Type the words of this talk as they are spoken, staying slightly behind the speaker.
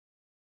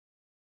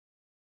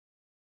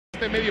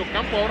de medio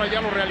campo, ahora ya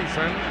lo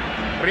realizan.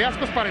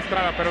 Riascos para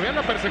Estrada, pero vean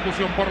la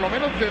persecución, por lo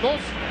menos de 2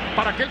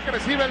 para aquel que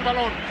recibe el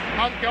balón.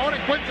 Aunque ahora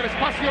encuentra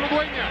espacio el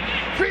Dueña.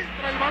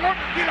 Filtra el balón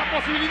y la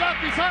posibilidad,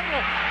 Pizarro.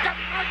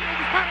 Cavenaghi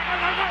dispara, gol,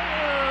 gol, gol.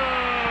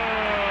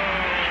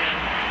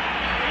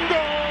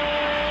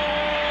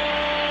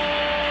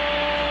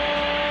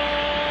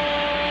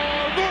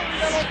 ¡Gol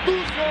de los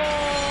Tuzos!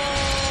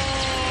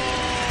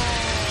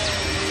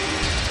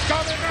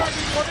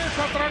 Cavenaghi con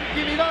esa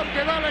tranquilidad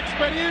que da la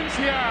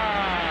experiencia.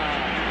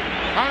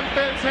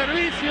 Ante el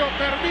servicio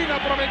termina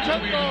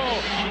aprovechando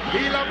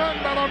y la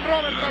manda Don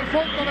Robert al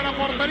fondo de la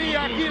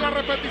portería. Aquí la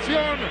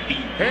repetición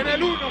en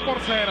el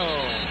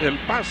 1-0. El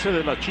pase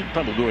de la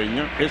Chita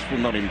Dueña es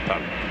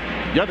fundamental.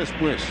 Ya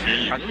después,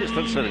 aquí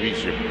está el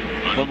servicio,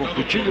 como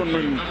cuchillo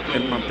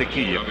en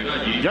mantequilla.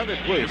 Ya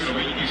después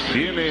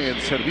viene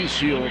el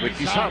servicio de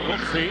Pizarro.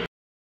 Sí.